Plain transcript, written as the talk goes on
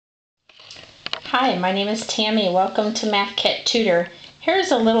Hi, my name is Tammy. Welcome to Math Kit Tutor. Here's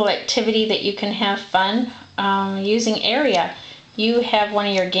a little activity that you can have fun using area. You have one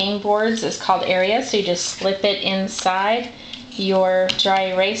of your game boards. It's called Area, so you just slip it inside your dry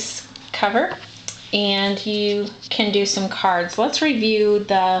erase cover and you can do some cards. Let's review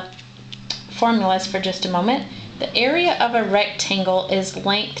the formulas for just a moment. The area of a rectangle is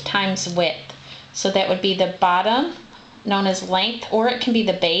length times width. So that would be the bottom, known as length, or it can be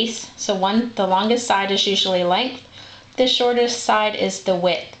the base. So the longest side is usually length, the shortest side is the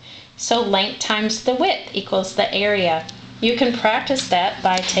width. So length times the width equals the area. You can practice that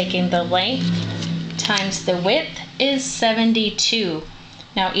by taking the length times the width is 72.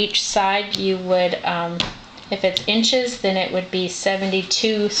 Now each side you would, if it's inches, then it would be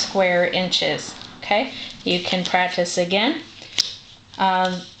 72 square inches. Okay, you can practice again.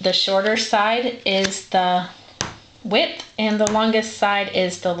 The shorter side is the width and the longest side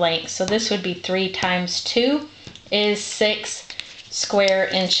is the length. So this would be 3 times 2 is 6 square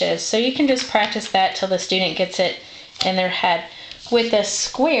inches. So you can just practice that till the student gets it in their head. With a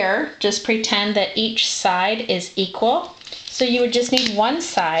square, just pretend that each side is equal. So you would just need one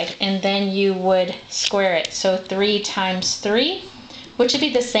side and then you would square it. So 3 times 3, which would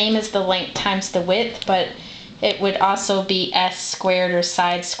be the same as the length times the width, but it would also be s squared or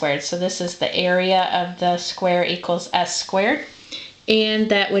side squared. So this is the area of the square equals s squared, and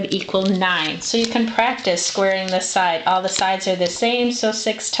that would equal 9. So you can practice squaring the side. All the sides are the same, so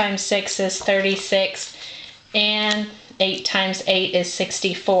 6 times 6 is 36, and 8 times 8 is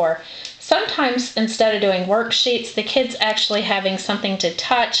 64. Sometimes instead of doing worksheets, the kids actually having something to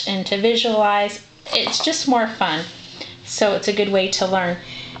touch and to visualize. It's just more fun. So it's a good way to learn.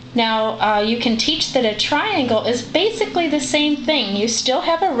 Now you can teach that a triangle is basically the same thing. You still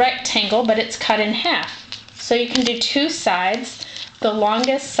have a rectangle, but it's cut in half. So you can do two sides. The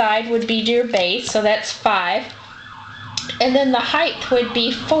longest side would be your base, so that's 5. And then the height would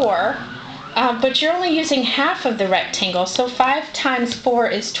be 4, but you're only using half of the rectangle. So 5 times 4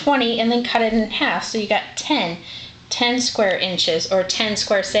 is 20, and then cut it in half. So you got 10 square inches or 10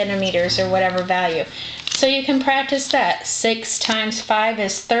 square centimeters or whatever value. So you can practice that. 6 times 5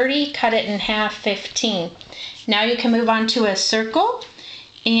 is 30, cut it in half, 15. Now you can move on to a circle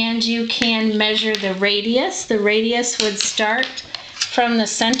and you can measure the radius. The radius would start from the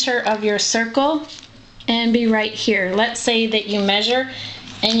center of your circle and be right here. Let's say that you measure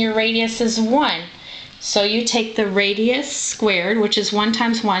and your radius is 1. So you take the radius squared, which is 1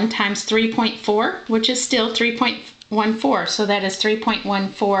 times 1 times 3.4, which is still 3.14. So that is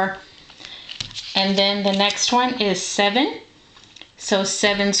 3.14. And then the next one is 7. So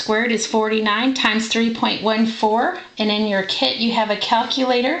 7 squared is 49 times 3.14. And in your kit you have a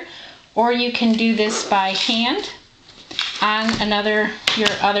calculator, or you can do this by hand on your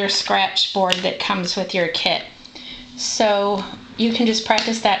other scratch board that comes with your kit. So you can just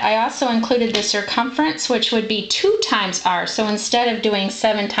practice that. I also included the circumference, which would be 2 times r. So instead of doing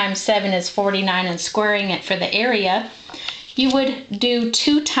 7 times 7 is 49 and squaring it for the area, you would do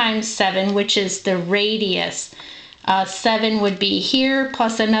 2 times 7, which is the radius. 7 would be here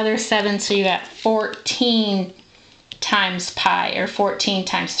plus another 7, so you got 14 times pi, or 14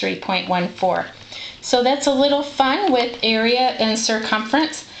 times 3.14. So that's a little fun with area and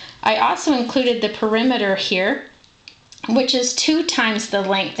circumference. I also included the perimeter here, which is 2 times the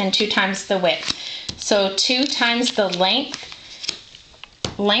length and 2 times the width. So 2 times the length.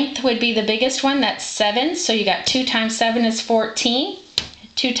 Length would be the biggest one, that's 7, so you got 2 times 7 is 14.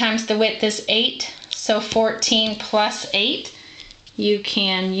 2 times the width is 8, so 14 plus 8. You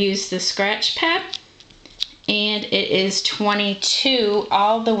can use the scratch pad, and it is 22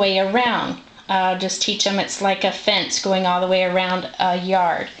 all the way around. Just teach them it's like a fence going all the way around a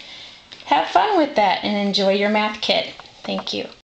yard. Have fun with that and enjoy your math kit. Thank you.